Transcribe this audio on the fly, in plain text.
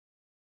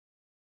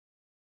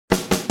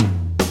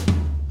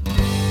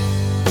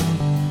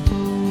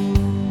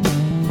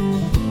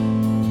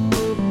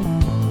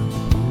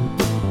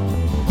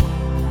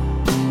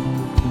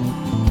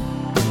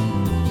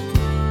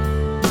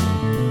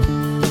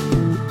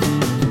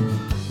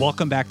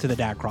Welcome back to the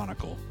Dad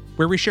Chronicle,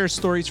 where we share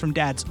stories from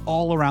dads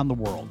all around the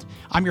world.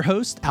 I'm your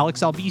host, Alex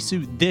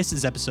Albisu. This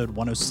is episode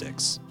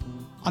 106.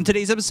 On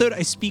today's episode,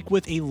 I speak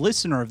with a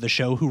listener of the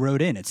show who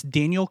wrote in. It's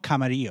Daniel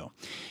Camarillo.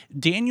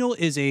 Daniel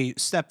is a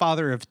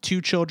stepfather of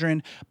 2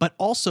 children, but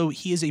also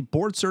he is a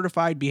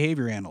board-certified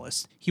behavior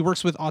analyst. He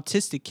works with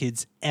autistic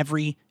kids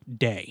every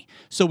day.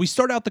 So we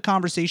start out the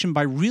conversation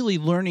by really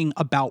learning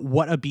about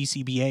what a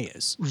BCBA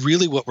is.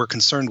 Really what we're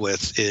concerned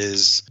with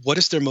is what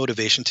is their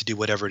motivation to do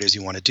whatever it is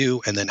you want to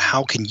do, and then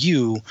how can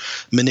you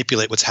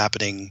manipulate what's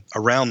happening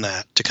around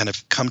that to kind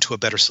of come to a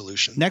better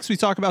solution. Next, we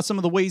talk about some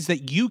of the ways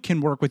that you can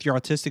work with your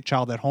autistic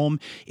child at home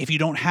if you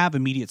don't have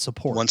immediate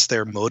support. Once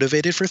they're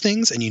motivated for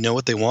things and you know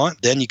what they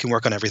want, then you can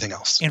work on everything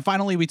else. And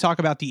finally, we talk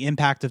about the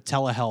impact of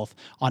telehealth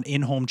on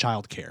in-home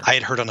childcare. I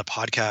had heard on a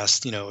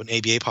podcast, an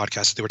ABA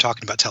podcast, they were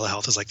talking about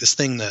telehealth as like this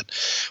thing that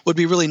would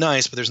be really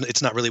nice, but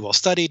it's not really well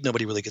studied.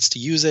 Nobody really gets to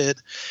use it.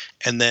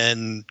 And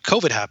then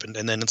COVID happened.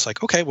 And then it's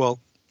like, okay, well,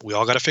 we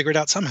all got to figure it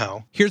out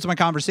somehow. Here's my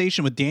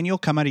conversation with Daniel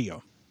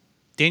Camarillo.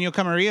 Daniel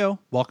Camarillo,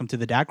 welcome to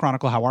the Dad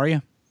Chronicle. How are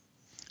you?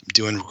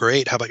 Doing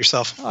great. How about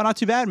yourself? Oh, not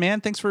too bad,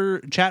 man. Thanks for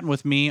chatting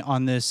with me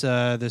on this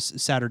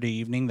Saturday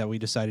evening that we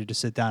decided to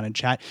sit down and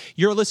chat.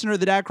 You're a listener of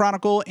the Dad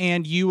Chronicle,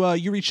 and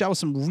you reached out with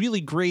some really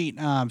great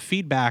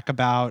feedback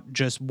about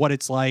just what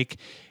it's like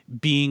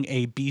being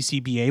a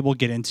BCBA. We'll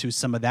get into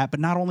some of that, but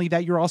not only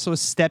that, you're also a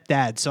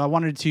stepdad. So I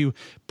wanted to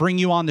bring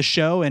you on the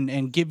show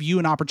and give you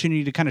an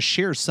opportunity to kind of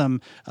share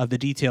some of the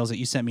details that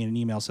you sent me in an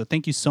email. So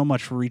thank you so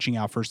much for reaching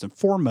out first and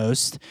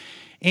foremost.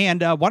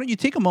 And why don't you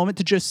take a moment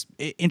to just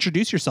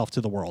introduce yourself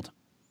to the world?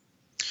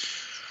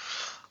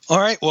 All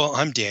right. Well,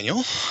 I'm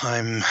Daniel.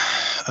 I'm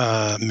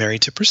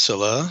married to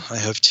Priscilla. I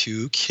have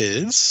 2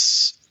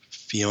 kids,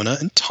 Fiona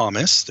and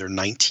Thomas. They're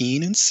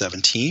 19 and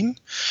 17.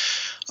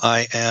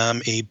 I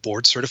am a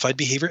board-certified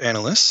behavior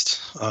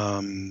analyst.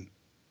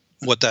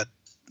 What that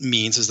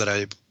means is that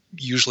I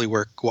usually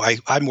work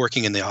 – I'm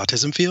working in the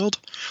autism field,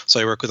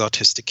 so I work with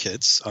autistic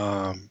kids.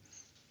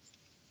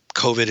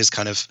 COVID has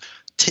kind of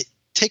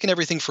taken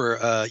everything for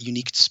a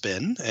unique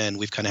spin, and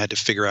we've kind of had to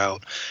figure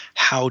out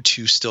how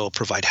to still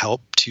provide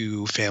help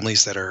to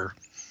families that are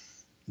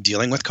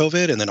dealing with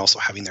COVID and then also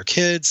having their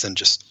kids, and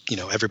just,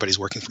 everybody's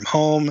working from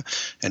home,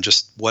 and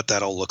just what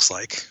that all looks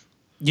like.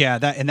 Yeah,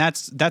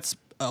 that's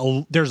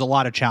there's a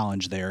lot of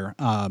challenge there,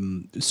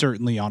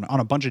 certainly on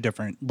a bunch of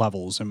different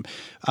levels. And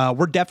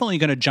we're definitely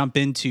going to jump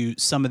into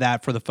some of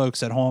that for the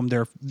folks at home.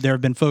 There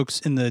have been folks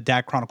in the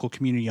Dad Chronicle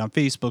community on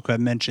Facebook who have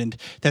mentioned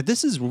that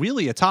this is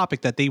really a topic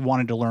that they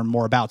wanted to learn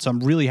more about. So I'm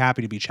really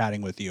happy to be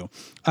chatting with you.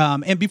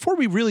 And before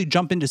we really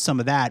jump into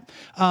some of that,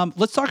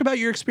 let's talk about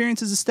your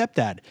experience as a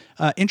stepdad.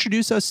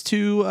 Introduce us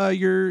to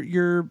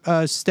your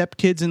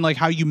stepkids and like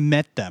how you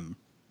met them.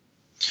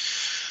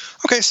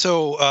 Okay,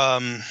 so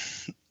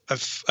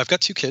I've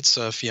got 2 kids,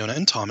 Fiona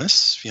and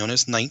Thomas.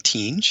 Fiona's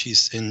 19.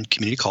 She's in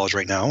community college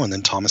right now. And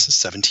then Thomas is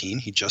 17.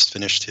 He just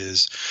finished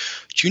his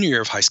junior year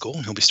of high school,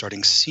 and he'll be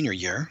starting senior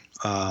year.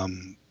 I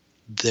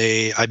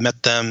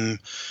met them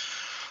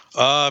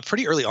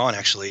pretty early on,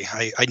 actually.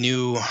 I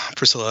knew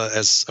Priscilla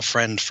as a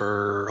friend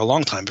for a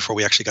long time before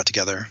we actually got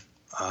together.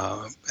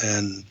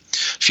 And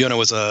Fiona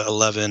was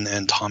 11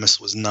 and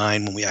Thomas was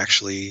 9 when we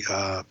actually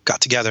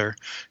got together.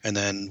 And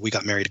then we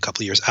got married a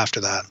couple of years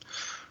after that.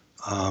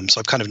 So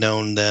I've kind of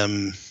known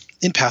them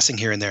in passing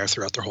here and there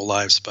throughout their whole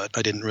lives, but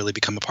I didn't really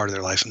become a part of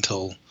their life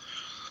until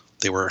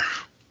they were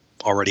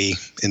already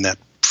in that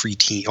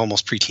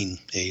almost preteen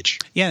age.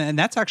 Yeah, and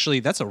that's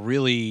a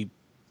really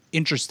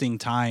interesting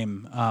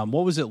time.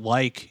 What was it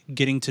like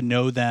getting to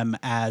know them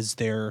as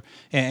their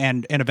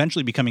and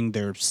eventually becoming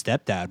their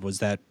stepdad? Was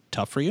that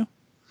tough for you?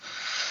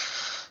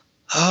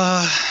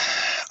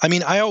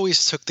 I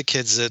always took the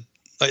kids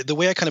the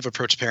way I kind of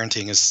approach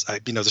parenting is,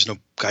 there's no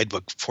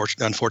guidebook,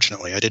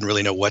 unfortunately. I didn't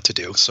really know what to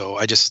do. So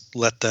I just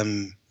let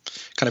them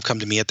kind of come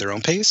to me at their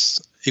own pace.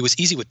 It was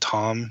easy with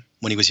Tom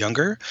when he was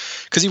younger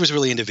because he was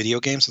really into video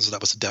games. And so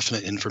that was a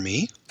definite in for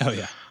me. Oh,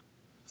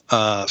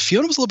 yeah.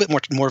 Fiona was a little bit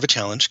more of a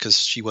challenge because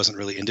she wasn't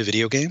really into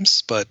video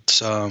games.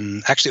 But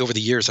actually over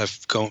the years,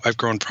 I've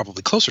grown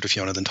probably closer to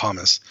Fiona than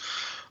Thomas.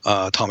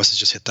 Thomas has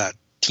just hit that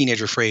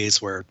teenager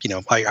phase where,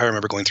 I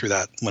remember going through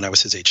that when I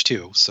was his age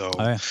too. So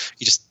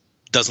he just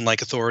doesn't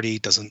like authority,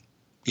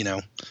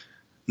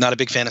 not a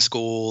big fan of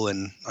school,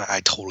 and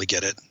I totally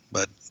get it.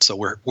 But so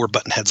we're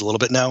butting heads a little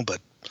bit now, but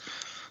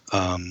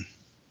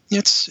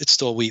it's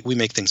still we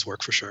make things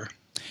work for sure.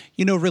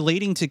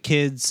 Relating to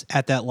kids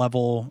at that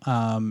level,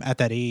 at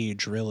that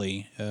age,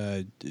 really,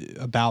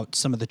 about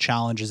some of the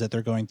challenges that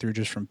they're going through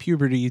just from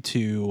puberty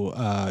to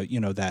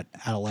that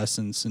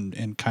adolescence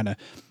and kind of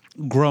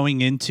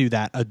growing into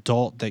that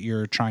adult that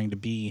you're trying to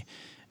be.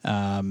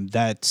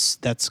 That's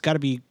got to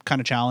be kind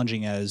of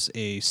challenging as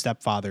a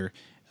stepfather.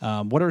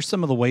 What are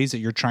some of the ways that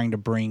you're trying to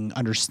bring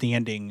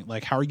understanding?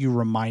 Like, how are you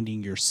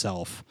reminding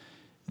yourself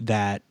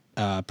that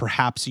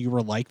perhaps you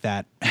were like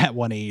that at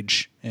one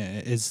age?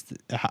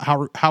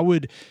 How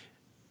would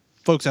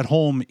folks at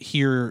home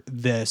hear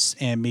this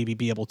and maybe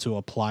be able to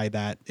apply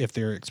that if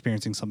they're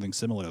experiencing something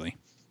similarly?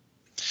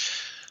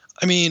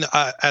 I mean,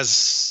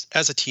 as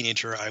a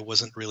teenager, I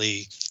wasn't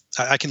really.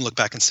 I can look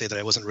back and say that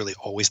I wasn't really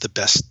always the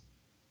best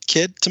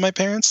kid to my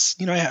parents.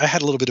 You know, I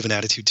had a little bit of an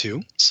attitude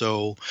too.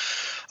 So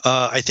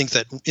I think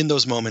that in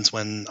those moments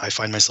when I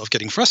find myself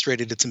getting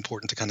frustrated, it's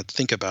important to kind of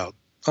think about,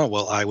 oh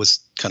well, I was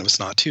kind of a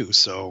snot too.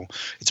 So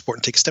it's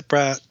important to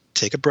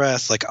take a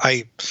breath. Like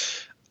I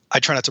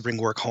try not to bring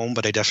work home,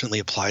 but I definitely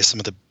apply some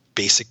of the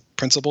basic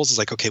principles. It's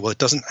like, okay, well, it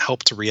doesn't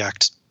help to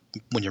react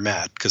when you're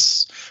mad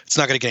because it's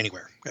not going to get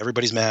anywhere.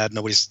 Everybody's mad.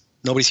 Nobody's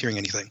hearing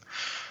anything.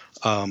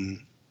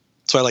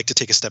 So I like to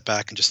take a step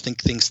back and just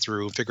think things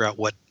through, figure out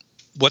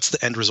what's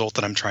the end result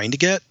that I'm trying to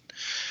get.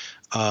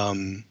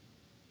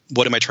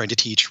 What am I trying to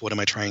teach? What am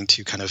I trying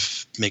to kind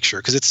of make sure?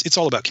 Because it's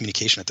all about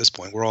communication at this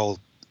point. We're all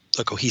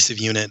a cohesive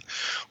unit.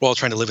 We're all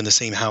trying to live in the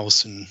same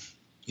house and,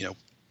 you know,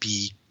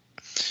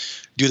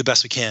 do the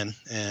best we can.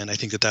 And I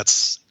think that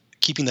that's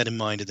keeping that in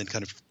mind and then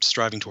kind of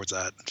striving towards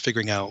that,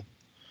 figuring out.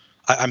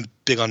 I'm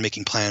big on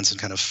making plans and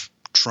kind of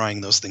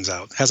trying those things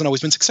out. It hasn't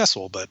always been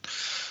successful, but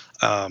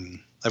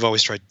I've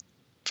always tried,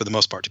 for the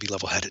most part, to be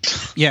level-headed.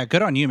 Yeah,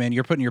 good on you, man.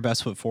 You're putting your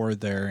best foot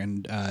forward there,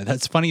 and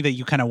that's funny that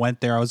you kind of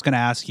went there. I was going to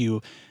ask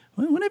you,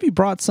 when have you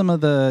brought some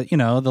of the, you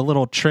know, the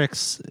little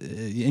tricks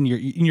in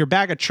your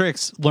bag of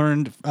tricks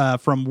learned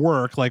from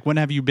work? Like, when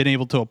have you been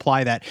able to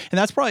apply that? And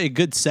that's probably a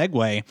good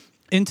segue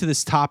into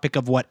this topic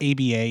of what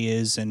ABA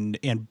is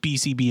and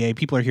BCBA.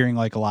 People are hearing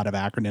like a lot of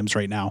acronyms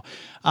right now.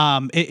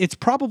 It's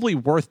probably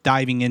worth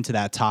diving into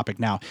that topic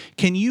now.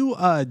 Can you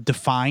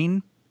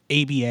define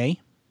ABA?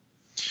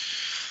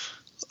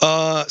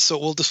 So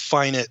we'll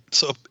define it.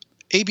 So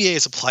ABA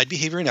is applied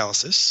behavior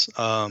analysis.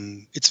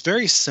 It's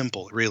very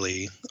simple,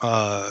 really.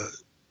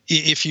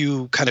 If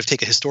you kind of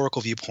take a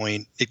historical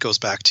viewpoint, it goes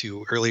back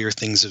to earlier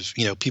things of,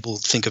 you know, people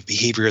think of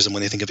behaviorism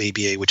when they think of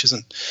ABA, which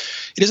isn't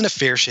a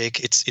fair shake.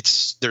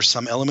 There's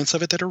some elements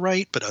of it that are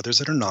right, but others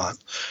that are not.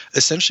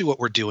 Essentially what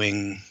we're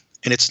doing,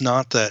 and it's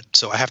not that,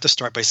 so I have to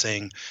start by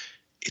saying,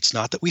 it's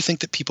not that we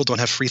think that people don't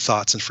have free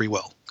thoughts and free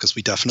will, because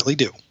we definitely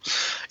do.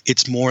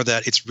 It's more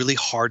that it's really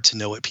hard to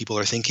know what people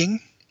are thinking.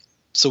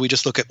 So we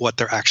just look at what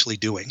they're actually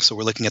doing. So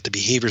we're looking at the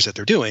behaviors that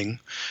they're doing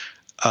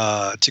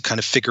to kind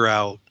of figure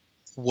out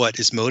what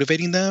is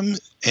motivating them.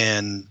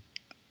 And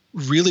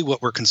really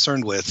what we're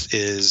concerned with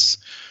is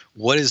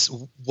what is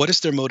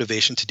their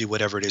motivation to do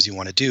whatever it is you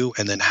want to do?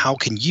 And then how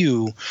can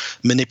you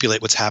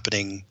manipulate what's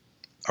happening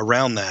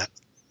around that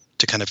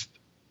to kind of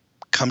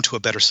come to a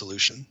better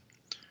solution?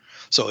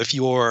 So if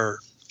you're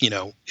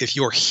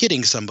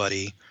hitting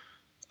somebody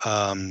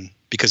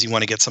because you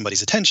want to get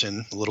somebody's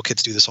attention, the little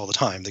kids do this all the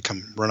time. They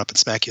come run up and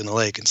smack you in the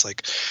leg. And it's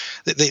like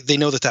they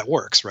know that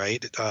works,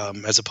 right?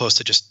 As opposed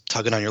to just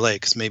tugging on your leg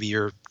because maybe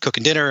you're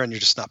cooking dinner and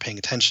you're just not paying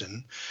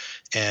attention.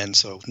 And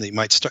so they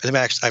might start.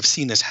 I've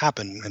seen this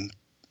happen, and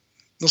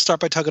they'll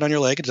start by tugging on your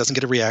leg. It doesn't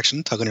get a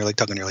reaction. Tug on your leg.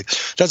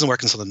 It doesn't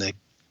work, and so then they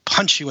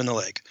punch you in the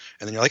leg,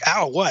 and then you're like,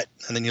 "Ow, what?"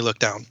 And then you look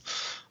down,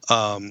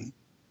 and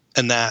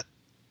that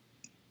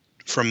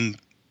from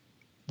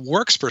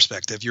work's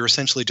perspective, you're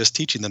essentially just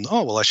teaching them,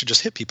 oh, well, I should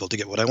just hit people to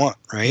get what I want,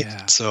 right?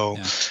 Yeah, so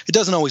It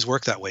doesn't always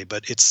work that way,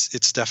 but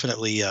it's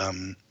definitely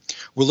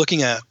we're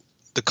looking at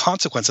the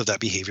consequence of that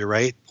behavior,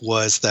 right?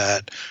 Was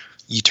that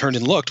you turned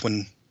and looked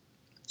when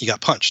you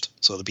got punched.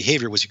 So the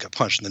behavior was you got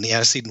punched, and then the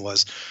antecedent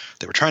was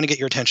they were trying to get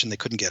your attention, they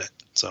couldn't get it.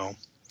 So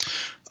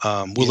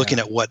we're looking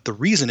at what the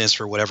reason is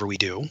for whatever we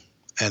do,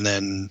 and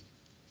then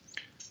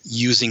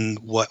using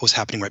what was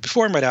happening right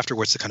before and right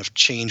afterwards to kind of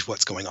change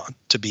what's going on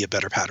to be a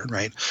better pattern,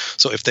 right?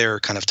 So if they're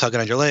kind of tugging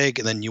on your leg,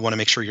 and then you want to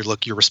make sure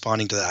you're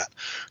responding to that.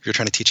 If you're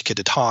trying to teach a kid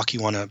to talk, you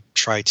want to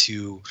try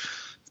to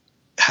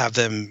have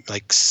them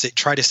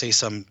try to say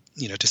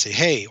to say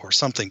hey or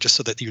something, just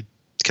so that you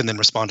can then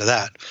respond to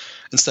that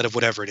instead of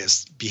whatever it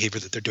is behavior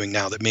that they're doing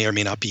now that may or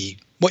may not be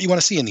what you want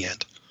to see in the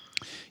end.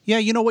 Yeah,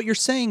 you know, what you're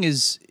saying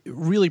is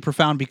really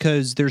profound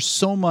because there's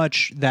so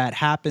much that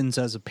happens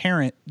as a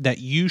parent that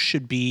you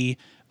should be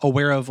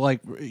aware of,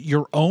 like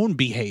your own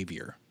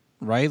behavior,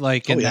 right?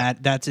 Like,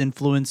 that's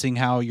influencing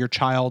how your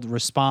child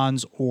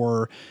responds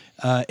or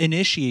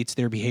initiates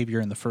their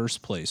behavior in the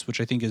first place, which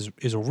I think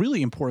is a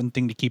really important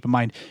thing to keep in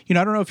mind. You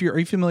know, I don't know if are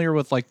you familiar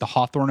with like the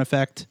Hawthorne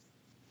effect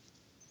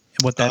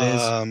and what that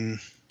is?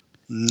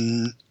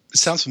 It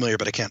sounds familiar,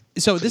 but I can't.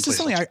 So this is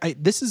something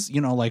this is, you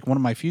know, like one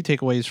of my few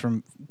takeaways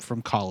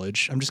from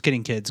college. I'm just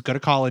kidding, kids. Go to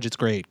college. It's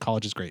great.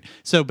 College is great.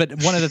 So,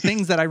 but one of the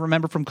things that I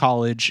remember from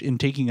college in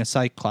taking a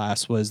psych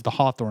class was the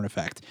Hawthorne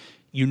effect.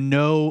 You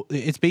know,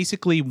 it's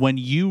basically when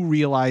you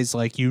realize,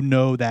 like, you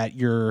know, that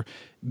you're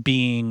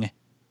being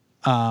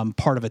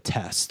part of a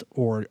test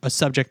or a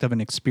subject of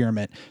an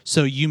experiment.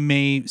 So you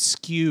may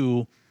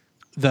skew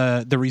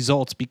the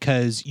results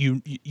because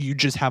you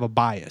just have a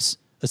bias,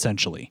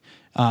 essentially.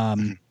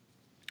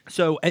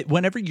 So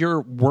whenever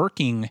you're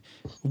working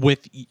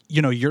with,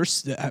 you know, your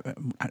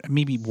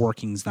maybe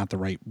working is not the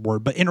right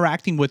word, but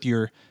interacting with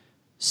your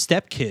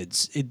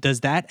stepkids, does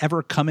that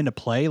ever come into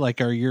play?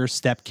 Like, are your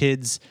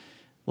stepkids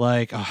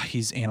like, oh,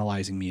 he's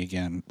analyzing me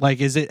again?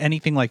 Like, is it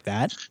anything like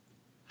that?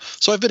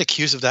 So I've been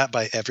accused of that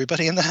by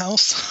everybody in the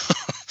house.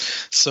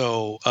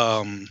 So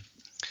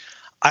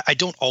I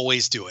don't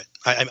always do it.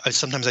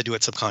 Sometimes I do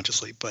it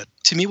subconsciously, but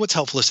to me, what's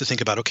helpful is to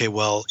think about, okay,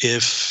 well,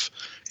 if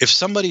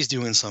somebody's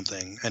doing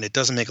something and it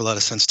doesn't make a lot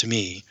of sense to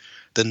me,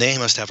 then they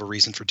must have a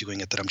reason for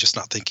doing it that I'm just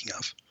not thinking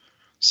of.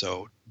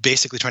 So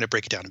basically trying to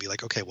break it down and be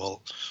like, okay,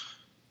 well,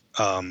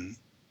 and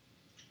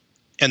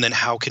then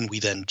how can we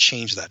then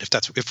change that if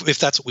that's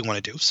what we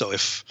want to do? So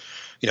if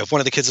if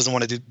one of the kids doesn't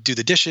want to do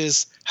the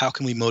dishes, how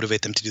can we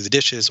motivate them to do the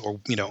dishes? Or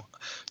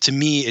to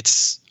me,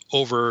 it's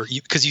over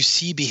because you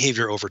see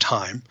behavior over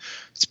time.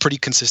 It's a pretty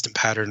consistent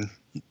pattern.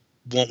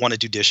 Won't want to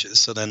do dishes,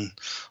 so then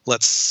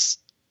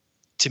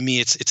to me,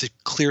 it's a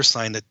clear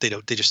sign that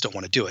they just don't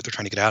want to do it. They're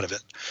trying to get out of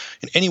it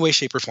in any way,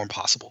 shape, or form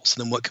possible.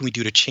 So then what can we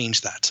do to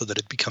change that so that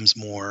it becomes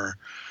more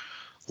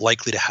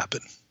likely to happen?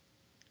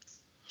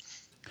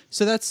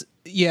 So that's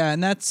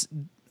and that's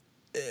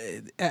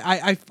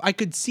I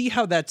could see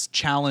how that's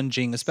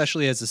challenging,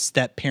 especially as a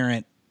step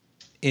parent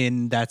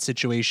in that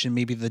situation.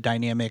 Maybe the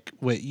dynamic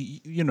with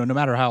no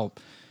matter how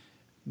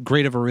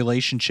great of a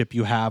relationship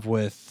you have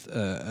with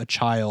a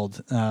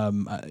child,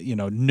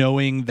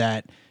 knowing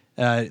that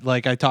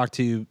like I talked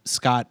to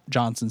Scott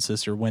Johnson's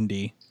sister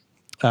Wendy,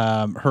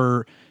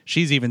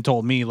 she's even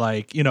told me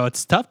like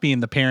it's tough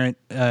being the parent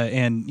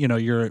and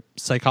you're a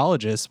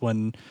psychologist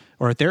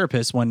or a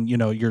therapist when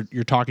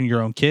you're talking to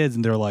your own kids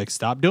and they're like,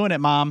 stop doing it,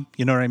 mom,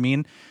 you know what I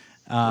mean?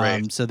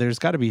 Right. So there's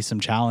got to be some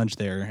challenge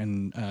there,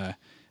 and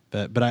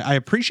but I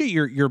appreciate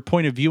your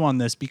point of view on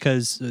this,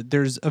 because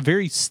there's a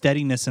very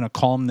steadiness and a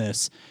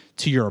calmness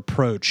to your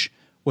approach,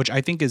 which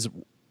I think is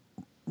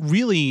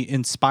really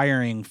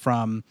inspiring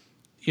from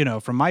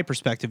my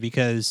perspective,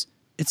 because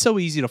it's so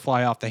easy to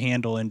fly off the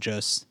handle and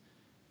just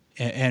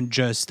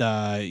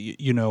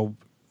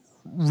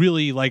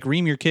really like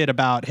ream your kid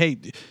about, hey,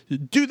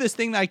 do this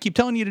thing that I keep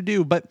telling you to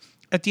do. But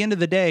at the end of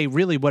the day,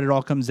 really what it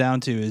all comes down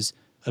to is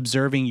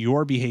observing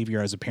your behavior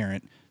as a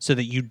parent so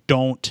that you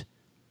don't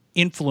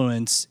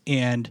influence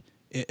and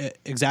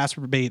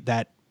exacerbate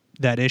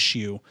that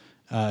issue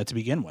to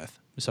begin with.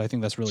 So I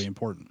think that's really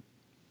important.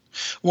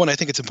 Well, and I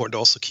think it's important to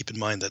also keep in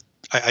mind that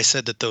I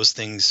said that those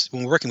things,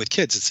 when we're working with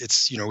kids,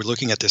 it's we're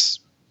looking at this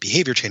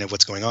behavior chain of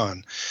what's going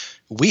on.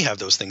 We have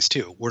those things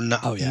too. We're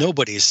not, Oh, yeah.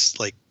 Nobody's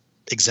like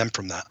exempt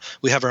from that.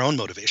 We have our own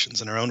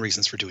motivations and our own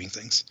reasons for doing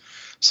things.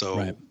 So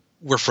Right.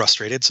 we're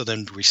frustrated. So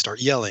then we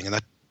start yelling, and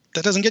that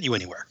doesn't get you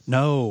anywhere.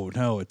 No,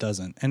 it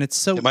doesn't. And it's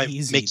so It might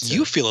easy make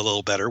you feel a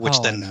little better, which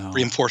Oh, I then know.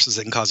 reinforces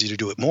it and causes you to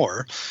do it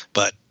more.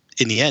 But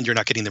in the end, you're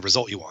not getting the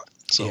result you want.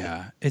 So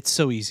yeah, it's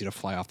so easy to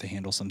fly off the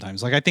handle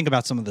sometimes. Like I think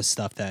about some of the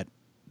stuff that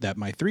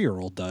my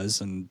 3-year-old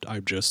does, and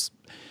I just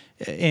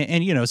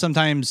and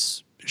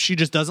sometimes she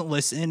just doesn't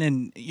listen,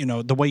 and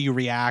the way you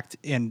react,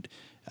 and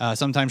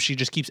sometimes she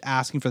just keeps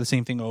asking for the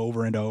same thing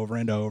over and over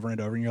and over and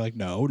over, and you're like,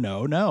 no,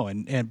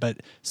 and but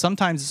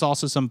sometimes it's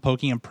also some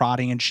poking and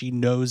prodding, and she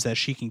knows that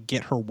she can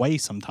get her way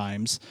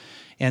sometimes,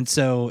 and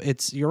so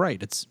you're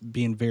right, it's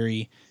being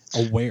very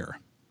aware.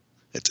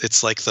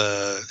 it's like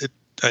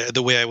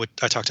the way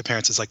I talk to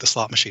parents is like the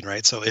slot machine,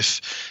 right? So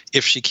if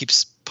she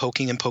keeps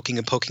poking and poking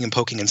and poking and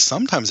poking, and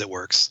sometimes it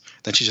works,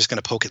 then she's just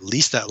going to poke at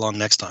least that long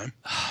next time.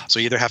 So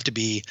you either have to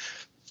be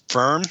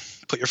firm,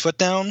 put your foot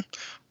down,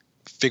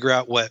 figure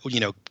out what,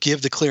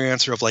 give the clear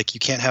answer of like, you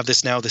can't have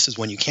this now, this is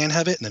when you can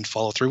have it, and then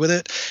follow through with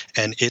it.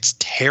 And it's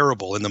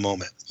terrible in the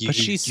moment. But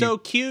she's so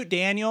cute,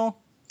 Daniel.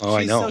 Oh,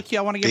 she's I know. So cute.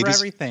 I want to give her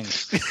everything.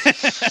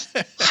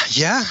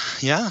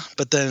 Yeah.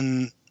 But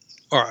then,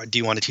 or do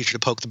you want to teach her to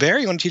poke the bear?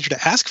 You want to teach her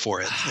to ask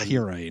for it? And,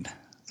 You're right.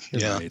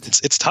 You're right.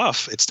 It's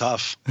tough. It's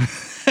tough.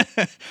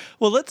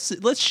 Well,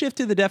 let's shift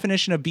to the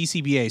definition of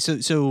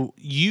BCBA. So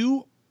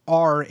you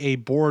are a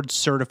board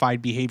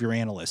certified behavior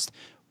analyst.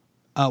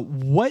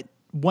 What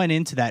went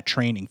into that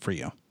training for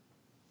you?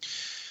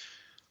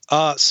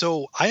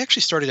 So I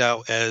actually started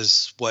out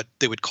as what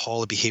they would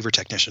call a behavior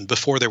technician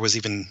before there was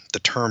even the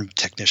term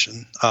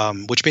technician,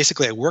 which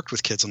basically I worked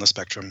with kids on the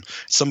spectrum.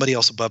 Somebody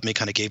else above me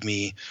kind of gave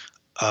me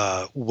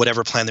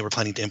whatever plan they were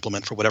planning to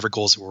implement for whatever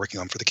goals they were working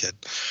on for the kid.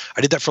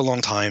 I did that for a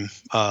long time.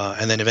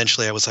 And then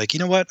eventually I was like, you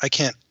know what? I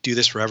can't do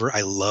this forever.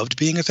 I loved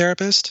being a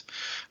therapist,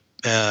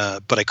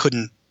 but I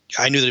couldn't.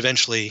 I knew that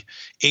eventually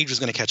age was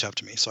going to catch up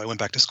to me. So I went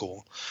back to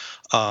school.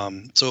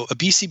 So a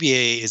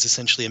BCBA is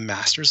essentially a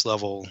master's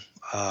level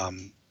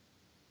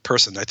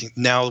person. I think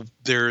now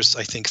there's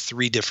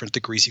 3 different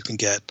degrees you can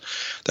get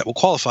that will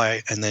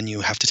qualify, and then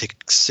you have to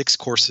take 6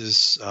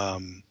 courses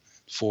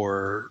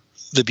for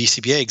the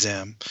BCBA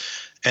exam,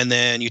 and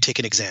then you take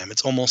an exam.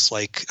 It's almost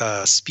like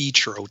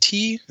speech or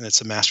OT, and it's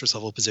a master's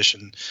level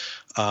position.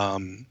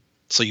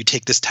 So you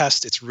take this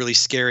test. It's really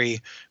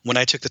scary. When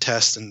I took the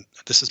test, and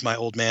this is my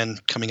old man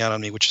coming out on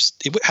me,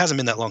 it hasn't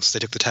been that long since I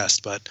took the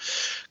test, but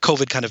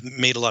COVID kind of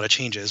made a lot of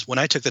changes. When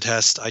I took the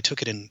test, I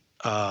took it in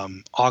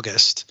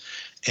August,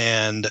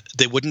 and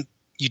they wouldn't.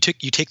 You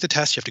take the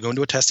test. You have to go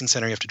into a testing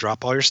center. You have to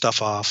drop all your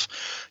stuff off.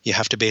 You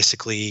have to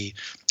basically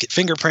get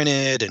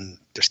fingerprinted, and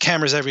there's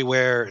cameras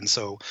everywhere. And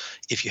so,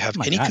 if you have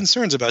any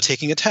concerns about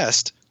taking a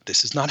test,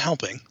 this is not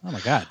helping. Oh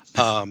my God.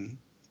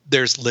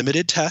 there's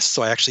limited tests.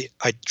 So I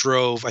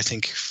drove, I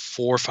think,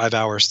 4 or 5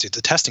 hours to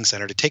the testing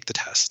center to take the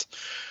test.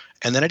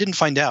 And then I didn't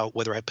find out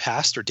whether I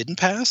passed or didn't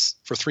pass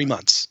for 3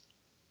 months.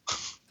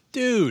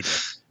 Dude.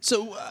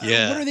 So what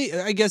Yeah. are they?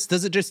 I guess,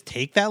 does it just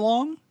take that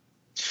long?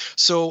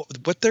 So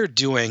what they're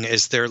doing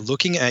is they're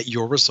looking at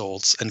your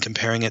results and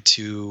comparing it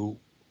to,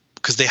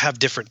 because they have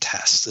different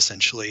tests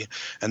essentially,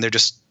 and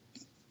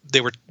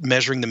they were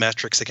measuring the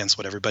metrics against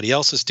what everybody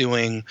else is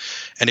doing,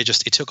 and it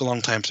took a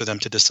long time for them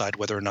to decide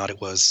whether or not it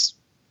was,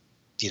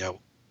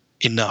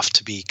 enough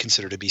to be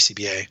considered a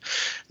BCBA.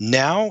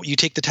 Now you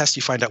take the test,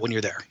 you find out when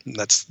you're there.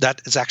 That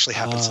has actually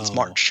happened since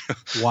March.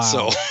 Wow.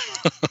 So,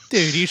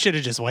 dude, you should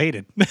have just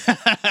waited.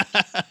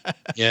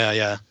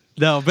 yeah.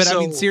 No, but I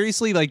mean,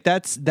 seriously, like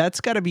that's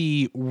got to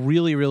be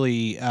really,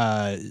 really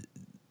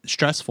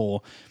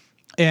stressful.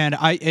 And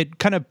it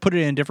kind of put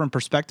it in a different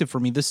perspective for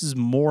me.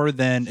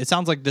 It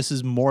sounds like this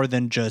is more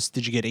than just,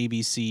 did you get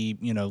ABC,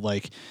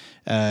 like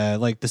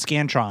the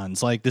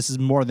Scantrons. Like, this is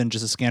more than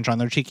just a Scantron.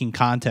 They're taking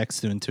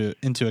context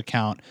into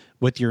account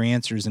with your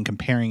answers and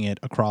comparing it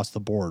across the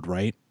board,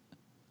 right?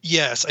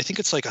 Yes, I think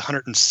it's like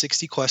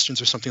 160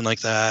 questions or something like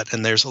that.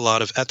 And there's a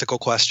lot of ethical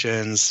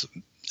questions.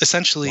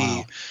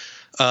 Essentially,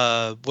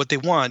 what they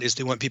want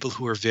people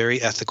who are very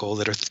ethical,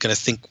 that are going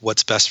to think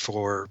what's best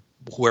for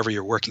whoever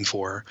you're working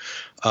for,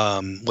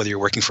 whether you're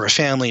working for a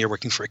family, you're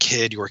working for a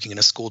kid, you're working in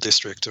a school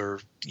district,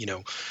 or,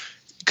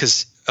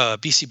 because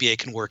BCBA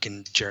can work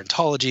in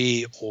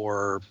gerontology,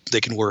 or they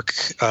can work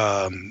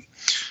for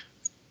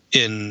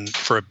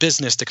a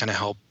business to kind of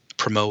help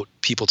promote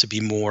people to be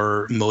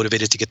more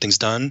motivated to get things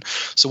done.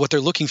 So what they're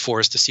looking for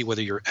is to see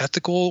whether you're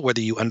ethical, whether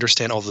you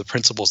understand all the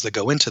principles that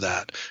go into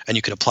that, and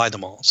you can apply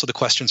them all. So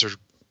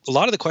a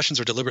lot of the questions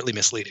are deliberately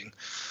misleading,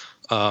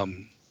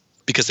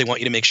 because they want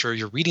you to make sure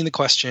you're reading the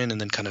question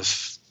and then kind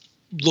of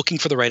looking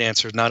for the right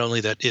answer. Not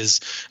only that is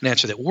an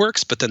answer that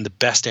works, but then the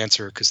best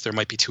answer, because there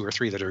might be 2 or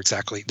 3 that are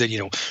exactly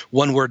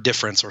one word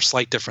difference or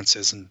slight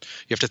differences, and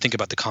you have to think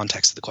about the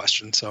context of the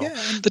question. So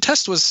the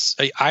test was,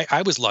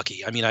 I was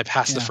lucky. I mean, I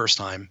passed the first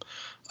time,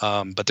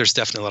 but there's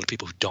definitely a lot of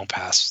people who don't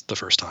pass the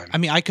first time. I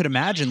mean, I could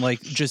imagine,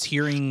 like, just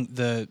hearing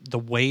the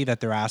way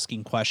that they're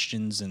asking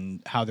questions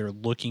and how they're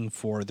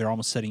they're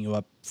almost setting you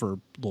up for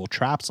little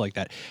traps like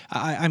that.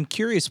 I'm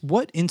curious,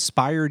 what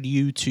inspired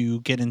you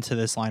to get into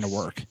this line of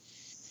work?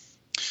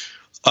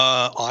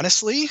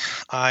 Honestly,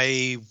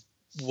 I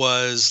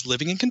was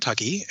living in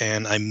Kentucky,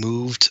 and I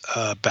moved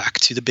back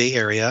to the Bay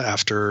Area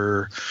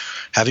after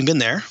having been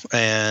there,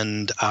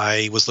 and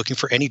I was looking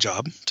for any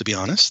job, to be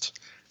honest.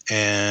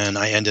 And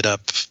I ended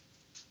up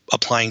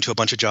applying to a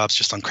bunch of jobs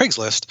just on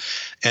Craigslist,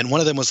 and one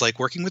of them was like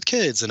working with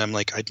kids, and I'm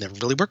like, I'd never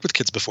really worked with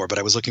kids before, but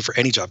I was looking for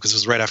any job because it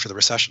was right after the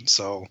recession.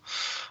 So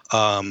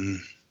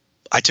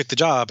I took the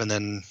job, and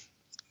then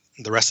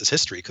the rest is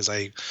history, because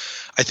I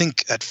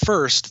think at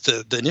first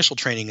the initial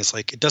training is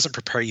like, it doesn't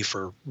prepare you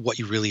for what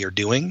you really are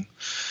doing,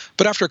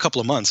 but after a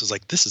couple of months, I was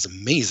like, this is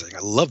amazing. I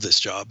love this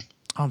job.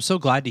 I'm so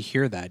glad to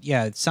hear that.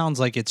 Yeah, it sounds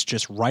like it's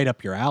just right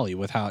up your alley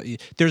with how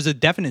there's a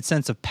definite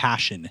sense of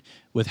passion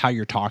with how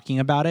you're talking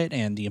about it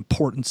and the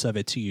importance of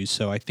it to you.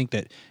 So I think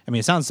that, I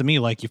mean, it sounds to me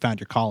like you found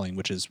your calling,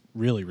 which is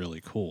really,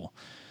 really cool.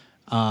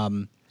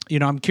 I'm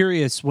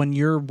curious, when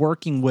you're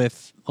working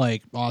with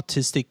like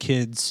autistic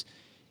kids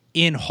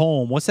in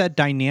home, what's that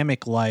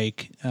dynamic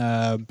like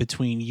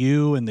between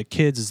you and the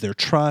kids? Is there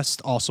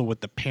trust? Also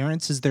with the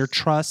parents, is there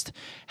trust?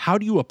 How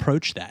do you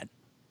approach that?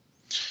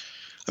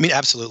 I mean,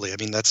 absolutely. I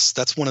mean,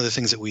 that's one of the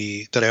things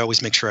that I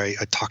always make sure I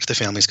talk to the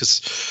families,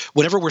 because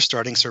whenever we're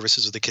starting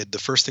services with a kid, the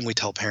first thing we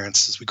tell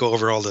parents is we go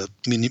over all the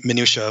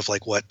minutia of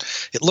like what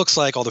it looks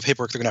like, all the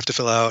paperwork they're going to have to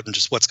fill out, and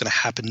just what's going to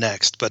happen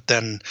next. But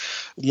then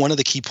one of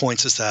the key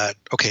points is that,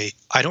 okay,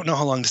 I don't know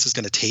how long this is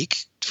going to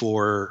take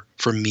for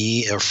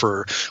me or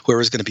for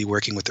whoever's going to be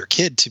working with their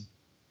kid to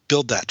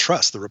build that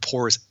trust. The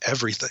rapport is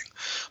everything,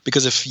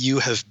 because if you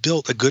have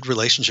built a good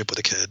relationship with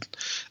a kid,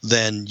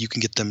 then you can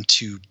get them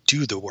to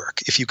do the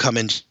work. If you come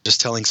in just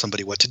telling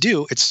somebody what to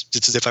do, it's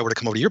as if I were to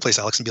come over to your place,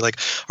 Alex, and be like,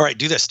 all right,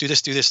 do this, do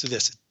this, do this, do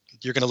this.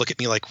 You're going to look at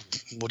me like,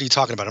 what are you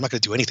talking about? I'm not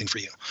going to do anything for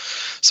you.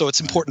 So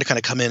it's important to kind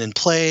of come in and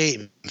play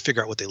and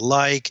figure out what they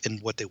like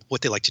and what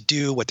they like to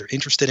do, what they're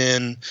interested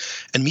in,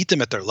 and meet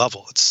them at their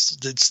level.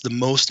 It's the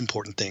most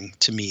important thing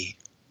to me.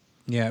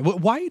 Yeah.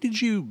 Why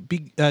did you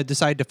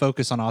decide to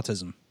focus on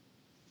autism?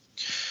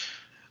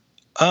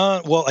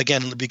 Well,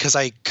 again, because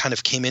I kind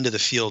of came into the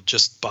field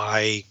just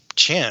by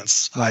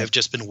chance. Right. I've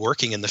just been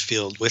working in the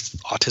field with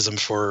autism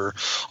for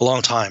a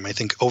long time. I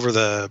think over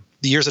the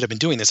years that I've been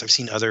doing this,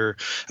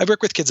 I've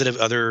worked with kids that have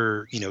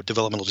other,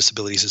 developmental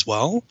disabilities as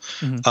well.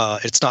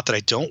 Mm-hmm. It's not that I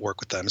don't work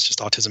with them. It's just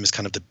autism is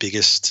kind of the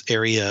biggest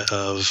area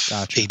of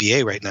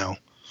ABA right now.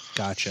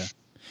 Gotcha.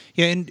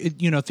 Yeah. And,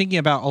 thinking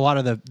about a lot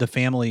of the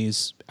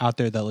families out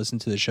there that listen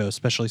to the show,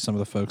 especially some of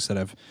the folks that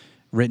have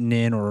written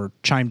in or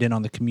chimed in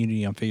on the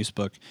community on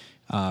Facebook,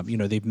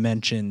 they've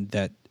mentioned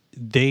that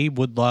they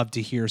would love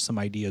to hear some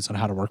ideas on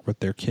how to work with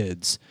their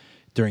kids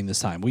during this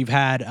time. We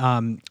had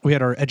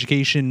our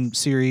education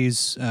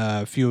series,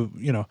 a few,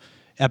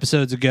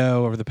 episodes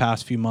ago over the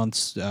past few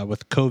months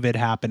with COVID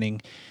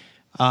happening.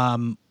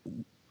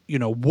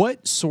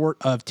 What sort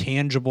of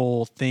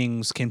tangible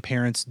things can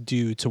parents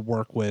do to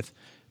work with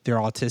their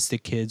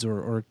autistic kids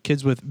or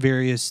kids with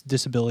various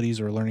disabilities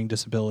or learning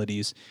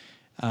disabilities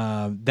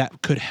that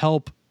could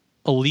help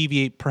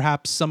alleviate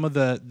perhaps some of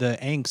the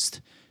angst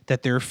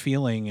that they're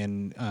feeling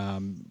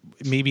and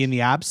maybe in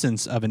the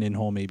absence of an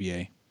in-home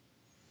ABA?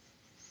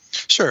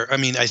 Sure. I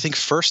mean, I think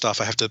first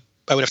off, I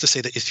would have to say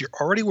that if you're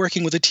already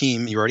working with a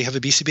team, you already have a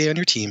BCBA on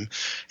your team,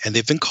 and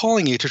they've been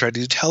calling you to try to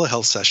do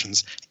telehealth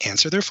sessions,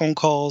 answer their phone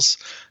calls,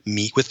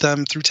 meet with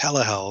them through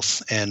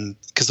telehealth, and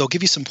because they'll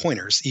give you some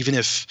pointers, even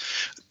if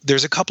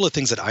there's a couple of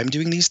things that I'm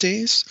doing these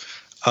days,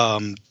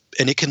 and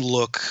it can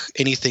look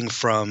anything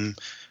from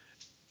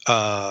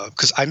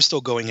because I'm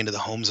still going into the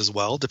homes as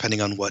well,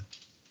 depending on what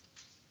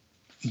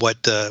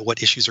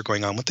issues are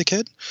going on with the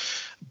kid,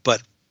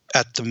 but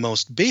at the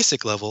most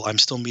basic level, I'm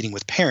still meeting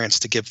with parents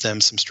to give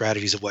them some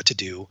strategies of what to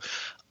do,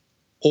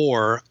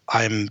 or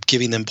I'm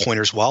giving them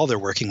pointers while they're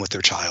working with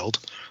their child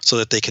so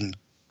that they can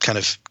kind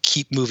of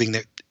keep moving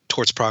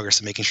towards progress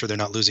and making sure they're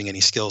not losing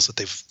any skills that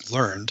they've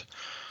learned.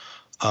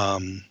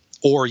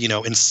 Or,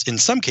 in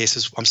some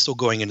cases, I'm still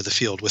going into the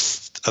field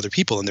with other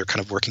people and they're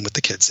kind of working with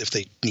the kids if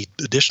they need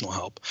additional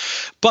help.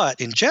 But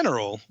in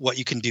general, what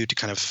you can do to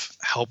kind of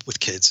help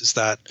with kids is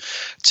that,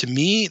 to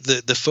me,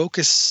 the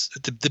focus,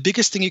 the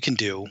biggest thing you can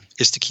do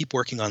is to keep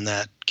working on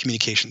that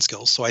communication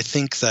skills. So I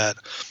think that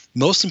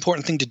most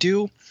important thing to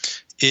do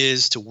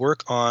is to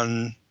work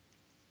on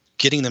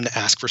getting them to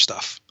ask for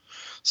stuff.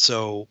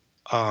 So,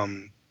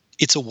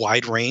 it's a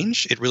wide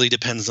range. It really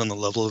depends on the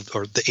level of,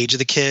 or the age of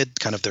the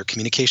kid, kind of their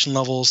communication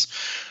levels.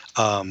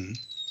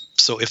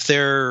 So if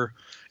they're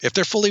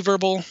fully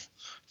verbal,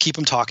 keep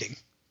them talking,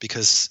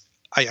 because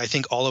I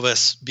think all of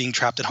us being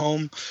trapped at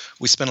home,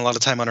 we spend a lot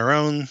of time on our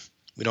own.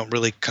 We don't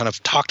really kind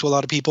of talk to a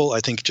lot of people. I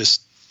think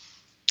just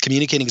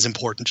communicating is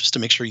important, just to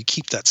make sure you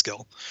keep that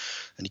skill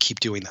and you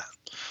keep doing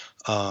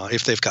that.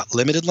 If they've got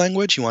limited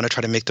language, you want to try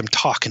to make them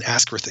talk and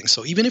ask for things.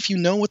 So even if you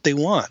know what they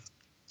want,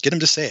 get them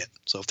to say it.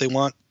 So if they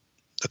want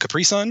a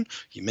Capri Sun,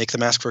 you make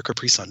them ask for a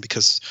Capri Sun,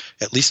 because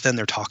at least then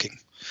they're talking.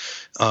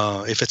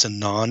 If it's a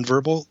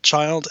nonverbal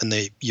child and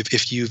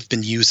if you've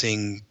been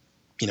using,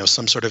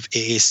 some sort of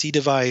AAC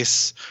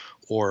device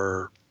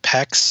or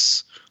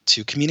PECs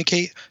to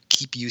communicate,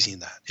 keep using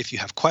that. If you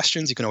have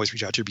questions, you can always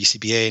reach out to your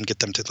BCBA and get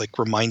them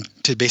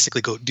to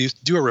basically go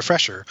do a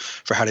refresher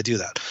for how to do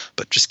that.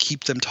 But just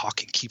keep them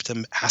talking, keep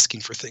them asking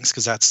for things,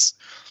 because that's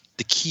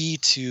the key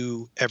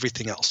to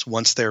everything else.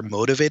 Once they're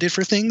motivated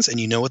for things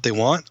and you know what they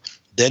want,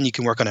 then you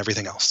can work on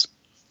everything else.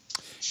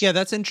 Yeah,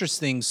 that's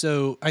interesting.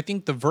 So I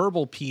think the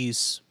verbal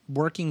piece,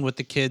 working with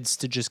the kids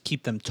to just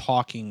keep them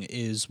talking,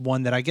 is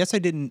one that I guess I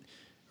didn't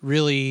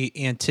really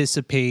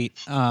anticipate.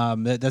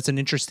 That's an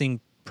interesting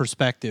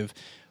perspective.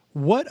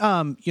 What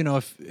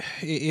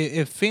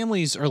if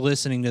families are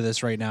listening to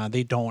this right now,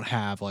 they don't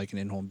have like an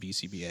in-home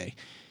BCBA.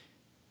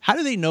 How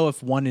do they know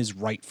if one is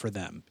right for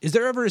them? Is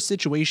there ever a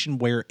situation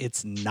where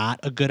it's not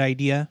a good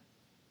idea?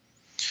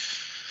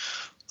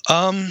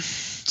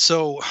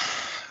 So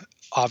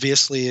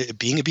obviously,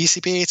 being a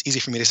BCBA, it's easy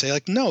for me to say,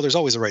 like, no, there's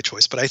always a right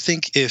choice. But I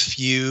think if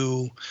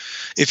you're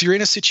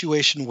in a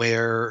situation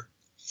where,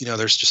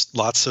 there's just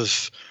lots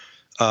of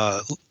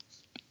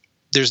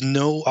there's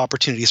no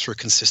opportunities for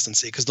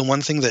consistency, because the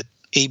one thing that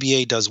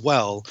ABA does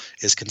well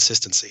is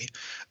consistency.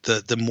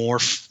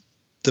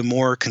 The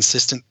more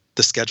consistent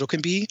the schedule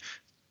can be,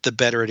 the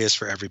better it is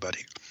for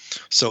everybody.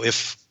 So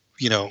if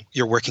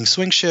you're working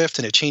swing shift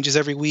and it changes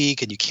every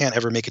week and you can't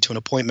ever make it to an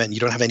appointment and you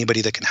don't have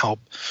anybody that can help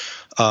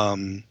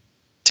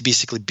to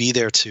basically be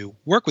there to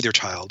work with your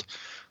child,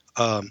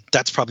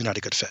 that's probably not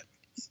a good fit.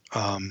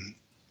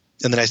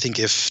 And then I think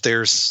if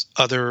there's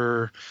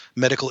other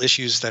medical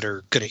issues that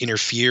are going to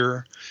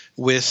interfere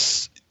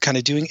with kind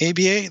of doing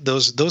ABA,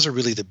 those are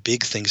really the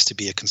big things to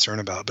be a concern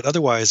about. But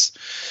otherwise,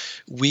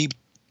 we,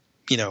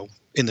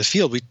 in the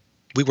field,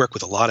 we work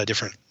with a lot of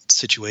different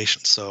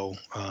situations. So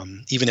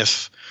even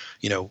if,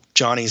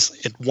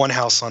 Johnny's at one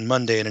house on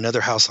Monday and another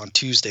house on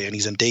Tuesday, and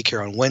he's in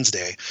daycare on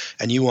Wednesday,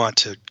 and you want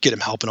to get him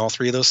help in all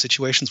three of those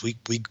situations, we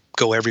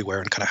go everywhere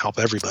and kind of help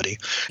everybody.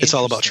 It's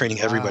all about training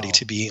everybody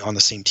to be on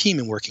the same team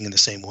and working in the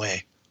same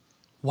way.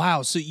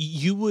 Wow. So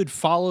you would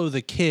follow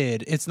the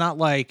kid. It's not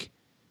like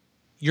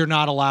you're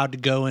not allowed to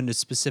go into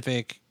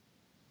specific,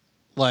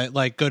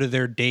 like go to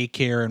their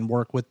daycare and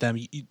work with them.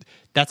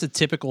 That's a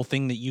typical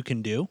thing that you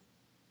can do.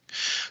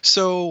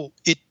 So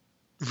it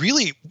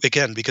really,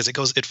 again, because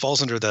it falls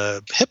under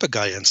the HIPAA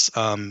guidance,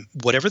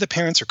 whatever the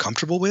parents are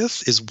comfortable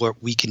with is what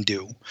we can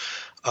do.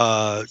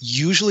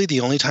 Usually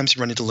the only times you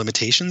run into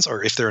limitations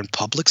are if they're in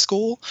public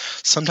school.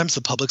 Sometimes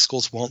the public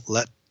schools won't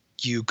let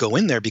you go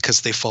in there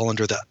because they fall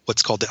under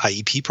what's called the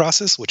IEP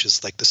process, which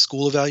is like the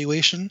school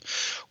evaluation.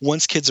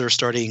 Once kids are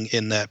starting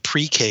in that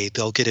pre-K,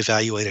 they'll get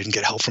evaluated and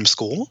get help from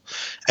school.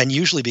 And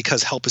usually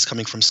because help is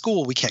coming from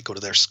school, we can't go to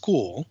their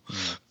school.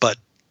 But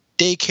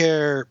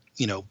daycare,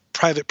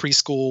 private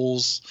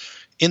preschools,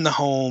 in the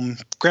home,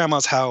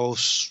 grandma's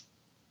house,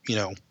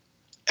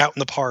 out in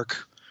the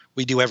park,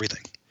 We do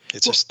everything.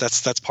 It's just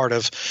that's part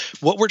of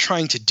what we're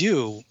trying to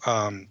do.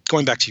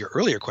 Going back to your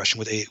earlier question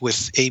with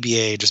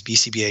ABA, just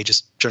BCBA,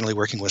 just generally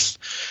working with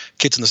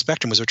kids on the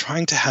spectrum, is we're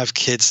trying to have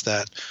kids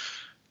that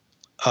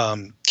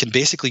can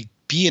basically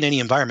be in any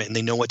environment and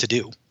they know what to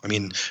do. I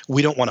mean,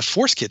 we don't want to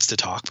force kids to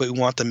talk, but we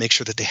want to make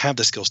sure that they have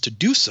the skills to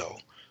do so.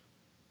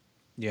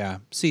 Yeah.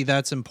 See,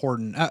 that's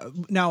important.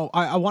 Now,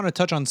 I want to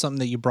touch on something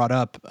that you brought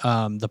up,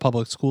 the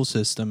public school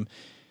system.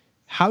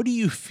 How do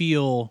you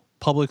feel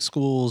public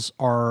schools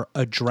are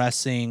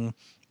addressing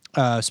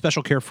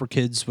special care for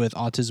kids with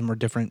autism or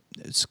different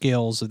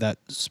scales of that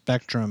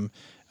spectrum?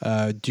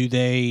 Do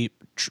they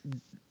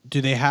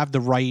have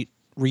the right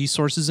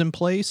resources in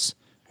place,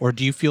 or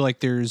do you feel like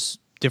there's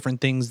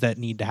different things that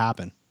need to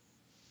happen?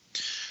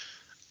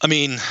 I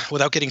mean,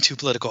 without getting too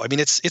political, I mean,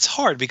 it's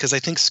hard because I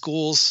think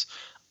schools,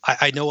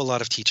 I know a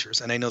lot of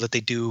teachers and I know that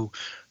they do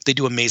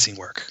amazing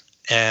work,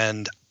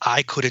 and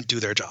I couldn't do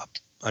their job.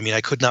 I mean,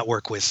 I could not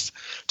work with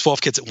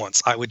 12 kids at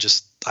once. I can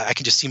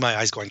just see my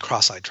eyes going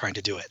cross-eyed trying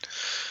to do it.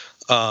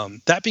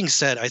 That being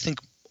said, I think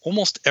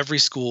almost every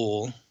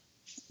school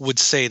would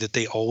say that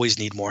they always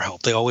need more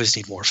help. They always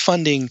need more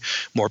funding,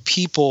 more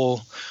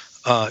people,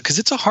 because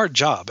it's a hard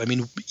job. I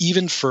mean,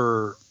 even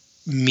for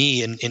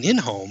me in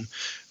home,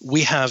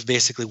 we have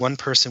basically one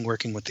person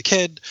working with the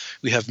kid.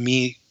 We have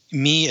me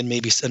and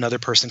maybe another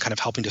person kind of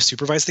helping to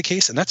supervise the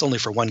case, and that's only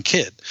for one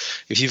kid.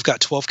 If you've got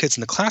 12 kids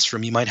in the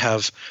classroom, you might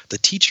have the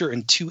teacher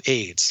and 2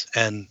 aides,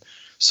 and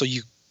so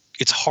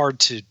it's hard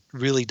to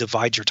really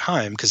divide your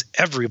time because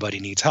everybody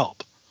needs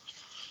help.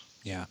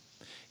 Yeah,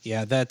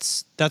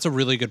 that's a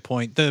really good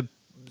point.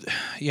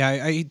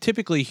 I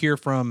typically hear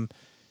from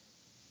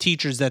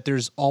teachers that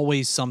there's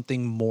always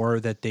something more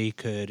that they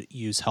could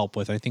use help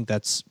with. I think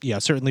that's,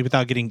 certainly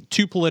without getting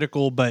too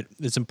political, but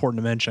it's important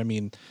to mention. I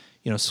mean,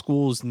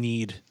 schools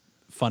need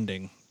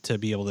funding to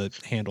be able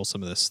to handle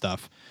some of this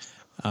stuff.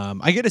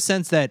 I get a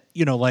sense that,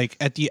 like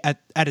at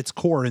its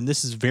core, and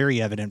this is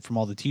very evident from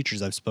all the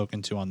teachers I've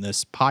spoken to on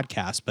this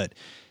podcast, but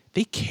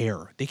they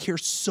care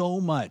so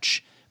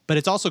much. But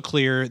it's also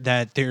clear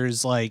that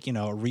there's like,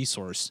 a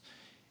resource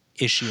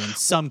issue in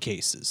some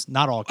cases,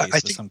 not all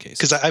cases, but some cases.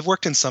 Because I've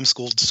worked in some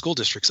school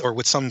districts or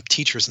with some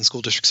teachers in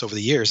school districts over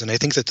the years, and I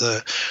think that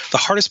the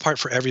hardest part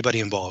for everybody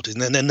involved, and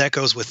then that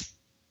goes with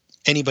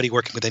anybody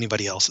working with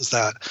anybody else, is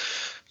that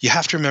you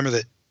have to remember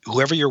that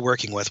whoever you're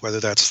working with, whether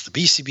that's the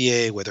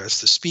BCBA, whether it's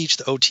the speech,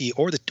 the OT,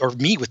 or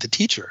me with the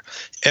teacher,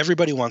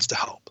 everybody wants to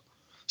help.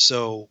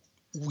 So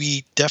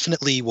we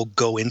definitely will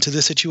go into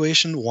the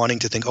situation wanting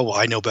to think, oh, well,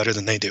 I know better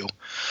than they do.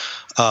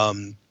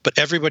 But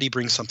everybody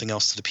brings something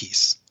else to the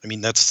piece. I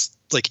mean, that's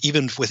like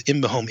even with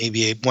in-home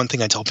ABA, one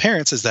thing I tell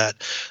parents is that,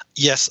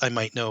 yes, I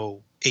might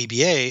know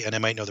ABA and I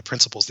might know the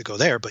principles that go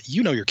there, but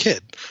you know your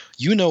kid.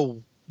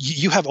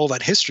 You have all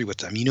that history with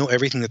them. You know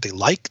everything that they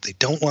like, they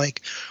don't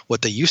like,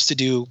 what they used to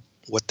do,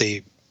 what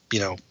they,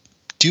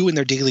 do in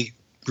their daily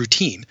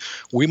routine.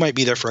 We might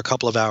be there for a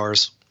couple of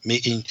hours.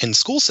 In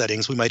school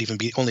settings, we might even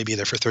only be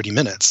there for 30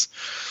 minutes.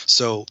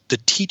 So the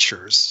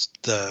teachers,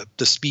 the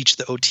speech,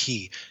 the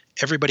OT,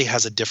 everybody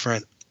has a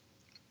different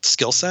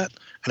skill set.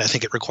 And I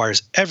think it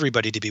requires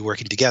everybody to be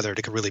working together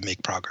to really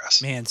make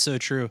progress. Man, so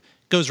true.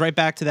 Goes right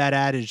back to that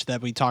adage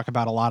that we talk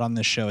about a lot on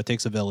this show. It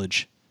takes a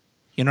village.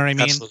 You know what I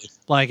mean? Absolutely.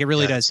 Like it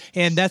really does.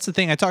 And that's the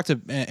thing. I talked to,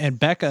 and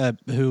Becca,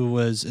 who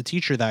was a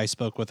teacher that I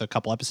spoke with a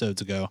couple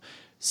episodes ago,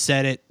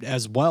 said it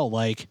as well.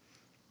 Like,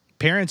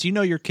 parents,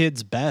 your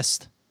kid's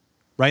best,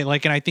 right?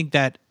 Like, and I think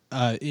that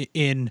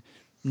in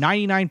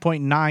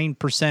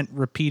 99.9%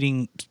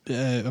 repeating,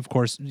 of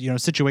course,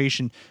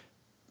 situation,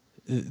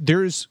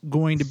 there's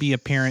going to be a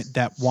parent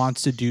that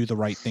wants to do the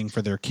right thing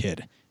for their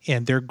kid,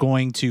 and they're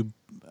going to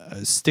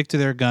stick to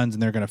their guns,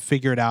 and they're going to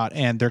figure it out,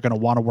 and they're going to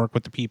want to work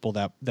with the people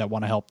that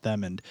want to help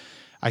them. And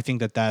I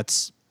think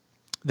that's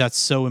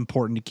so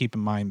important to keep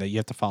in mind, that you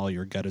have to follow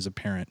your gut as a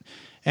parent.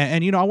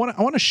 And I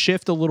want to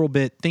shift a little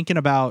bit, thinking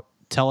about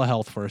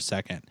telehealth for a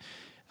second.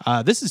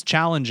 This is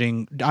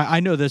challenging. I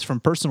know this from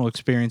personal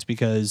experience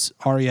because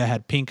Arya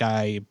had pink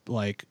eye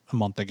like a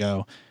month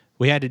ago.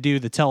 We had to do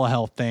the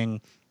telehealth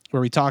thing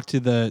where we talked to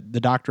the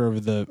doctor over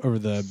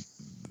the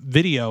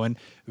video, and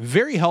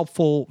very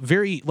helpful,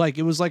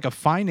 it was like a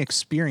fine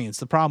experience.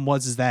 The problem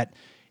was that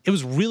it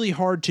was really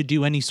hard to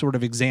do any sort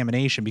of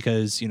examination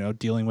because,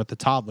 dealing with the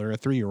toddler, a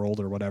 3-year-old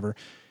or whatever,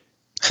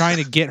 trying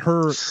to get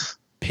her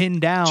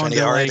pinned down. Trying to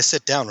get Arya to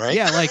sit down, right?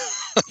 Yeah, like,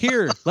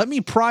 here, let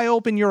me pry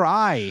open your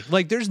eye.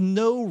 Like, there's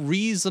no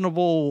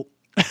reasonable...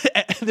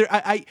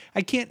 I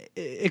can't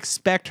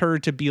expect her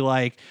to be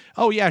like,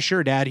 oh, yeah,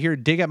 sure, Dad, here,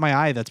 dig at my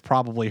eye. That's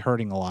probably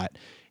hurting a lot.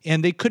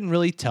 And they couldn't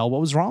really tell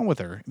what was wrong with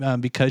her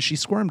because she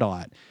squirmed a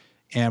lot.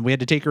 And we had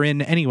to take her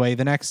in anyway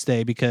the next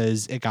day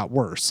because it got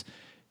worse.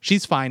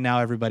 She's fine now,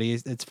 everybody.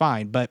 It's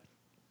fine. But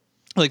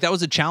like, that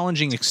was a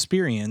challenging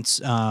experience.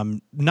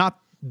 Not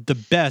the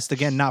best,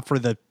 again, not for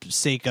the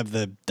sake of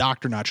the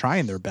doctor not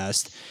trying their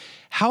best.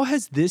 How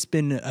has this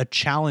been a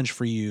challenge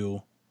for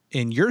you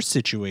in your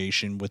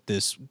situation with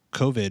this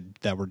COVID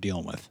that we're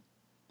dealing with?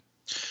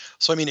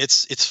 So I mean,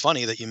 it's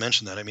funny that you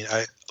mentioned that. I mean,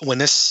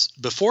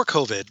 before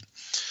COVID,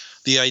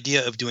 the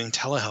idea of doing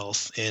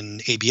telehealth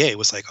in ABA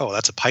was like, oh,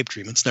 that's a pipe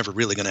dream. It's never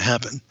really going to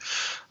happen,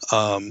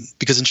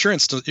 because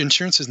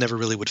insurances never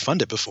really would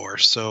fund it before.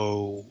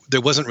 So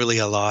there wasn't really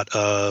a lot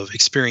of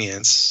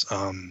experience.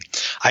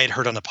 I had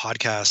heard on a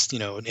podcast,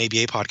 an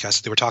ABA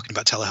podcast, they were talking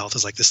about telehealth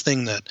as like this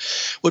thing that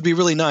would be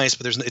really nice,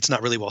 but it's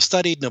not really well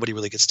studied. Nobody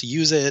really gets to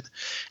use it.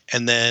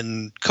 And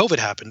then COVID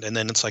happened, and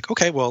then it's like,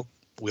 okay, well,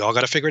 we all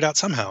got to figure it out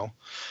somehow.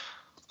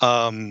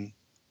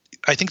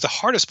 I think the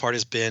hardest part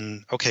has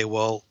been, okay,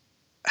 well,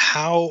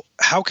 how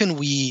can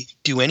we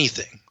do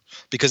anything?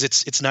 Because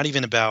it's not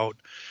even about,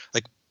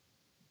 like,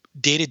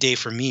 day to day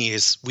for me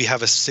is we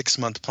have a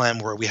 6-month plan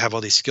where we have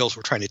all these skills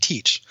we're trying to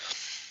teach.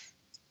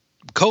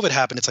 COVID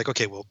happened. It's like,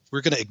 okay, well,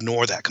 we're going to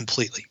ignore that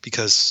completely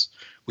because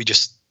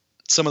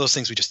some of those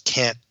things we just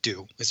can't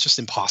do. It's just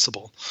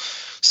impossible.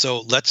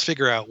 So let's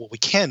figure out what we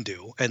can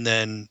do and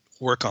then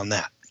work on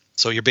that.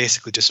 So you're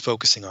basically just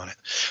focusing on it.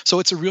 So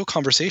it's a real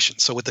conversation.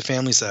 So with the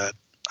families that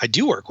I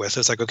do work with,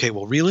 it's like, okay,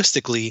 well,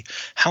 realistically,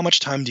 how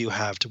much time do you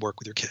have to work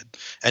with your kid?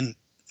 And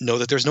know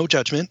that there's no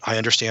judgment. I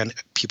understand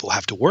people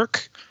have to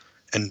work,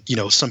 and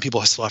some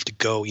people still have to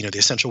go. The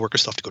essential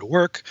workers still have to go to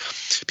work.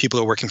 People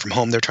are working from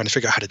home. They're trying to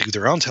figure out how to do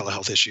their own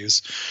telehealth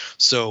issues.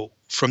 So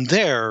from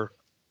there,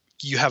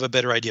 you have a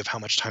better idea of how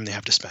much time they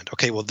have to spend.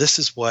 Okay, well, this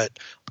is what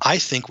I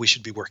think we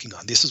should be working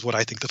on. This is what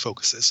I think the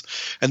focus is.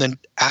 And then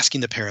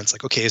asking the parents,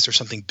 like, okay, is there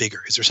something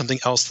bigger? Is there something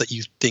else that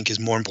you think is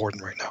more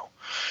important right now?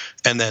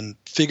 And then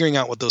figuring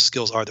out what those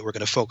skills are that we're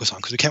going to focus on,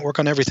 because we can't work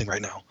on everything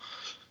right now.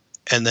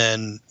 And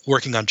then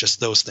working on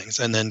just those things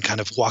and then kind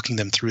of walking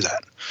them through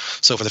that.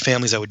 So for the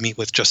families I would meet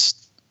with,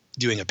 just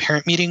doing a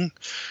parent meeting,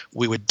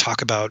 we would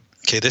talk about,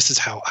 okay, this is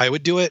how I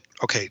would do it.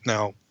 Okay,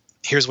 now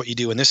here's what you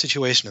do in this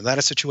situation and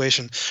that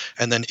situation.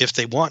 And then if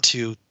they want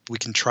to, we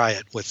can try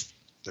it with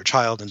their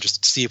child and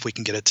just see if we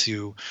can get it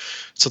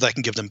so that I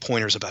can give them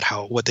pointers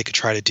about what they could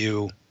try to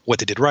do, what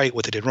they did right,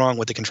 what they did wrong,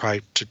 what they can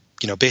try to,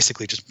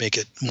 basically just make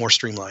it more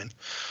streamlined.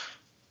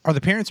 Are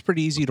the parents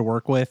pretty easy to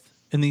work with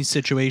in these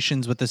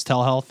situations with this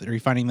telehealth? Are you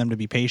finding them to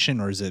be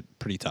patient, or is it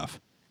pretty tough?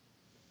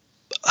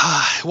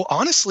 Well,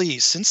 honestly,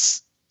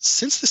 since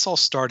this all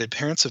started,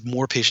 parents are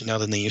more patient now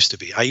than they used to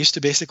be. I used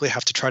to basically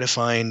have to try to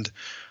find,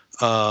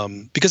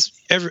 because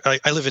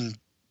I live in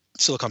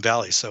Silicon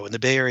Valley, so in the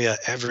Bay Area,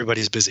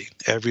 everybody's busy.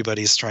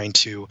 Everybody's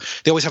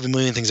they always have a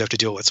million things they have to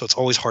deal with, so it's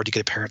always hard to get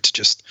a parent to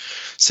just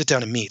sit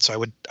down and meet.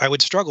 So I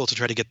would struggle to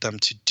try to get them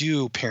to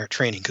do parent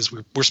training, because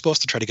we're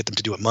supposed to try to get them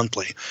to do it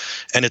monthly,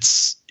 and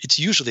it's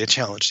usually a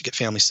challenge to get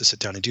families to sit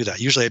down and do that.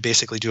 Usually I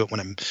basically do it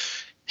when I'm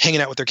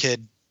hanging out with their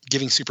kid,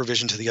 giving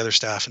supervision to the other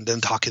staff, and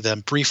then talk to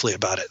them briefly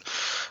about it.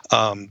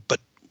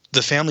 But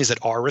the families that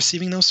are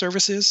receiving those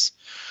services,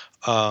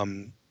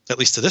 at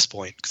least to this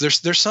point,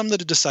 because there's some that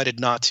have decided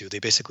not to. They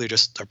basically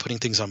just are putting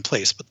things on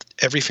place. But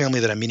every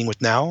family that I'm meeting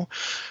with now,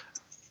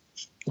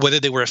 whether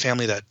they were a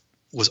family that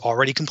was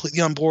already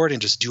completely on board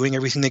and just doing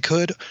everything they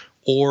could,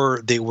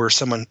 or they were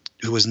someone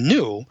who was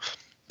new,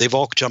 they've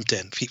all jumped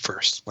in feet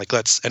first.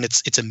 And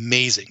it's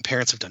amazing.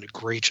 Parents have done a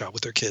great job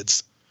with their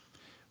kids.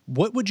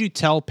 What would you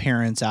tell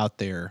parents out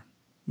there?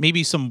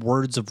 Maybe some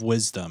words of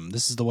wisdom.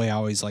 This is the way I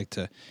always like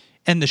to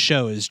end the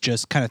show, is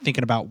just kind of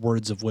thinking about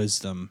words of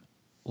wisdom.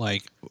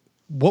 Like,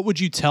 what would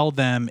you tell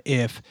them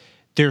if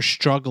they're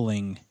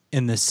struggling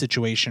in this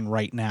situation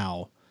right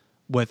now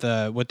with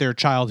their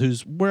child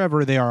who's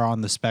wherever they are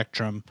on the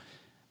spectrum,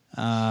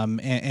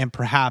 and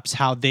perhaps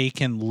how they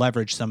can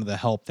leverage some of the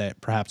help that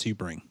perhaps you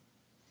bring?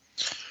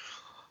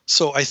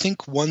 So I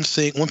think one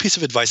piece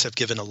of advice I've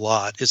given a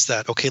lot is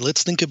that, okay,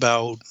 let's think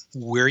about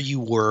where you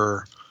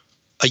were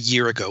a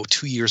year ago,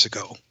 2 years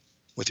ago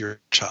with your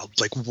child.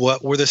 Like,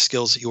 what were the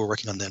skills that you were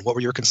working on then? What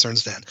were your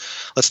concerns then?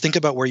 Let's think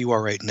about where you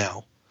are right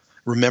now.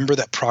 Remember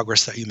that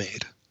progress that you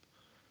made,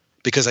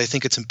 because I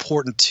think it's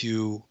important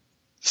to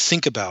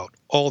think about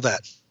all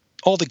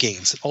the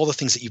gains, all the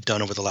things that you've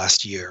done over the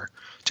last year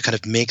to kind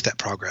of make that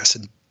progress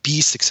and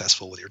be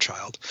successful with your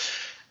child.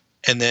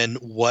 And then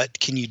what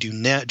can you do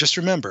now? Just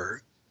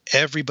remember,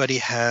 everybody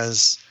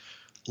has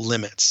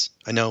limits.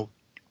 I know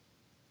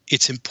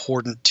it's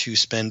important to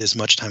spend as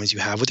much time as you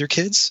have with your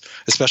kids,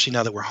 especially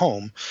now that we're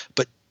home,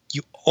 but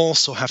you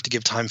also have to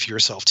give time for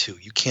yourself too.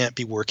 You can't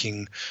be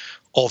working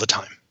all the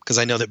time, because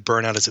I know that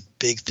burnout is a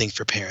big thing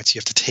for parents. You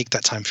have to take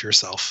that time for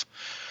yourself,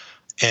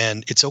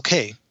 and it's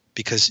okay,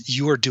 because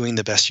you are doing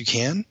the best you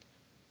can,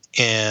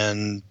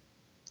 and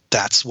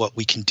that's what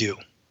we can do.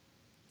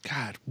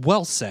 God,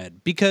 well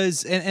said.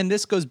 Because, and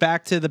this goes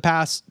back to the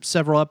past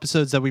several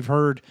episodes that we've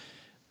heard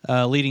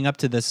leading up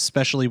to this,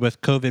 especially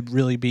with COVID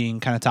really being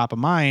kind of top of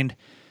mind.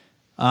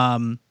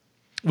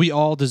 We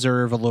all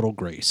deserve a little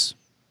grace.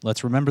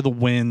 Let's remember the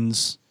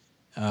wins.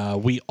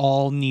 We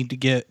all need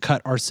to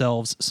cut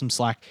ourselves some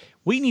slack.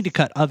 We need to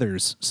cut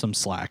others some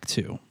slack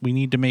too. We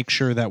need to make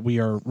sure that we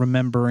are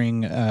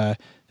remembering that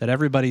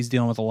everybody's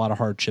dealing with a lot of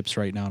hardships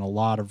right now in a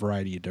lot of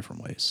variety of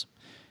different ways.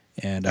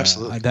 And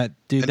Absolutely.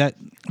 that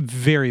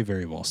very,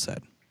 very well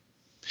said.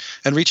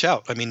 And reach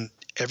out. I mean,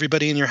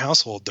 everybody in your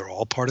household, they're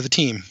all part of the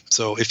team.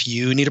 So if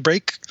you need a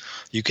break,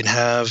 you can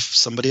have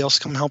somebody else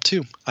come help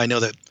too. I know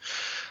that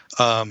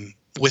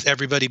with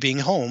everybody being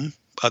home,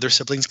 other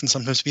siblings can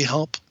sometimes be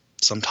help.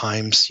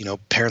 Sometimes,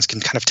 parents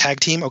can kind of tag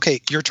team. Okay,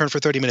 your turn for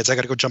 30 minutes. I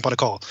got to go jump on a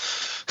call.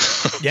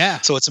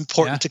 Yeah. So it's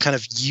important to kind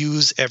of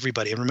use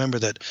everybody and remember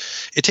that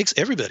it takes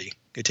everybody.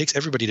 It takes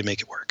everybody to make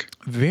it work.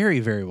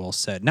 Very, very well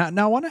said. Now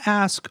I want to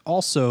ask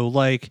also,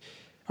 like,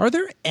 are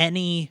there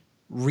any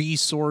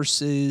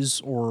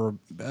resources or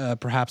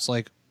perhaps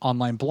like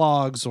online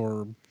blogs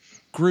or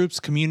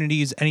groups,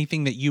 communities,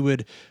 anything that you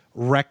would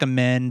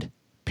recommend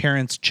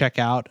parents check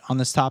out on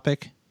this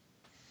topic?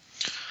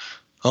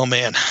 Oh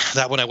man,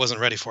 that one I wasn't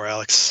ready for,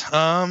 Alex.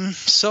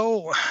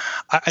 So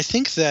I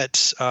think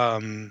that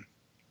the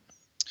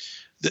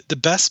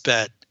best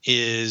bet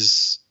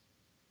is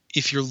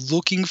if you're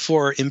looking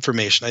for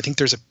information. I think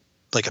there's a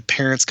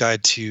parent's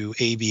guide to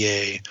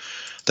ABA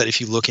that if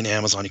you look in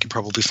Amazon, you can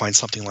probably find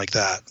something like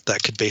that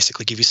could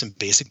basically give you some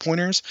basic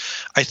pointers.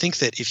 I think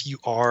that if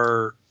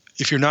you're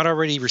not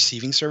already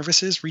receiving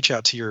services, reach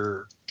out to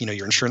your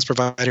insurance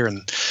provider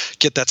and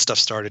get that stuff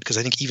started. Because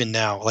I think even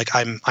now, like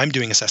I'm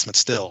doing assessments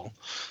still,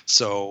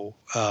 so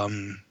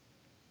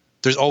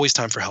there's always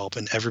time for help.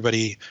 And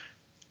everybody,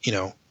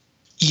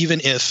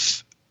 even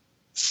if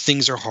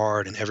things are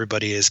hard and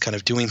everybody is kind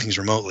of doing things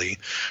remotely,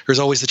 there's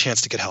always the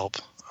chance to get help.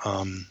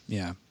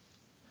 Yeah.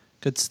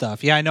 Good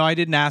stuff. Yeah, I know I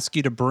didn't ask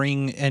you to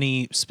bring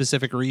any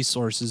specific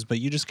resources, but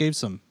you just gave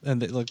some.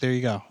 And look, there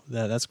you go.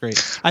 That's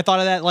great. I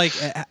thought of that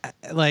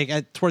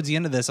towards the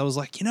end of this. I was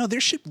like,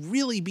 there should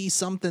really be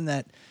something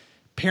that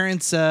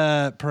parents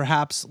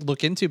perhaps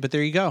look into. But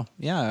there you go.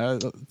 Yeah,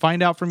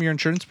 find out from your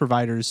insurance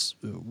providers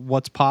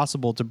what's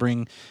possible to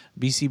bring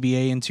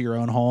BCBA into your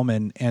own home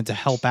and to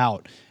help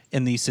out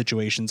in these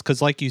situations.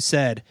 Because like you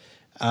said,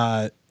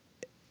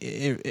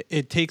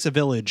 it takes a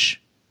village.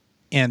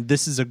 And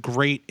this is a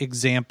great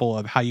example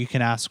of how you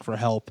can ask for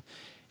help.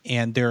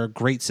 And there are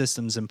great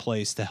systems in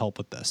place to help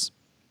with this.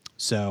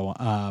 So,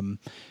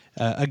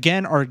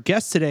 again, our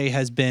guest today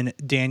has been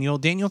Daniel.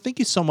 Daniel, thank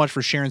you so much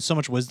for sharing so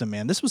much wisdom,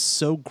 man. This was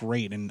so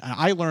great, and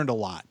I learned a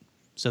lot.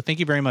 So thank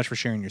you very much for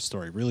sharing your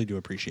story. Really do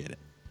appreciate it.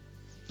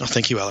 Oh,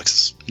 thank you,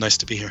 Alex. It's nice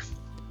to be here.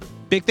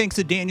 Big thanks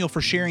to Daniel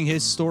for sharing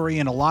his story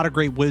and a lot of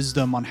great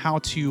wisdom on how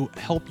to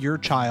help your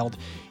child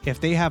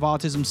if they have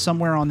autism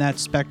somewhere on that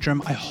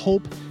spectrum. I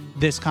hope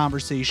this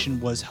conversation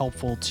was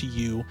helpful to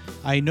you.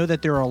 I know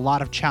that there are a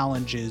lot of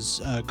challenges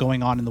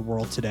going on in the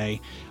world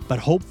today, but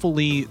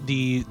hopefully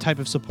the type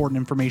of support and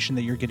information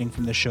that you're getting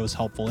from this show is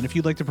helpful. And if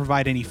you'd like to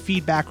provide any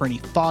feedback or any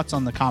thoughts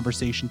on the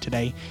conversation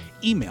today,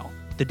 email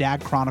the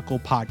Dad Chronicle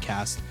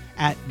podcast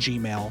at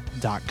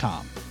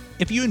gmail.com.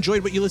 If you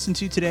enjoyed what you listened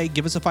to today,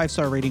 give us a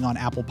 5-star rating on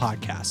Apple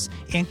Podcasts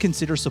and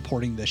consider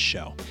supporting this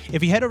show.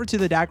 If you head over to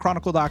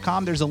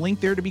thedadchronicle.com, there's a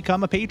link there to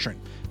become a patron.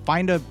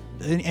 Find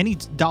any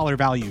dollar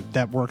value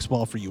that works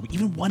well for you.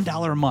 Even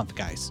 $1 a month,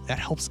 guys. That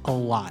helps a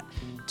lot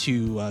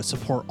to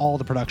support all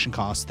the production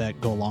costs that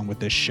go along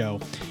with this show.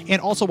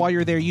 And also, while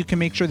you're there, you can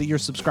make sure that you're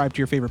subscribed to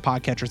your favorite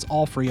podcatcher. It's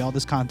all free. All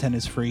this content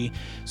is free.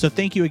 So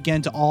thank you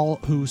again to all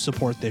who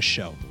support this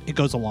show. It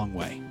goes a long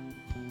way.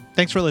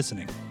 Thanks for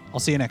listening. I'll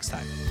see you next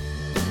time.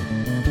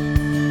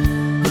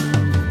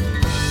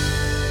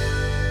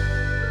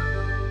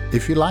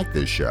 If you like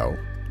this show,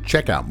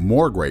 check out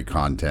more great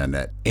content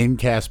at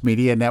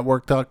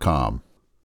incastmedianetwork.com.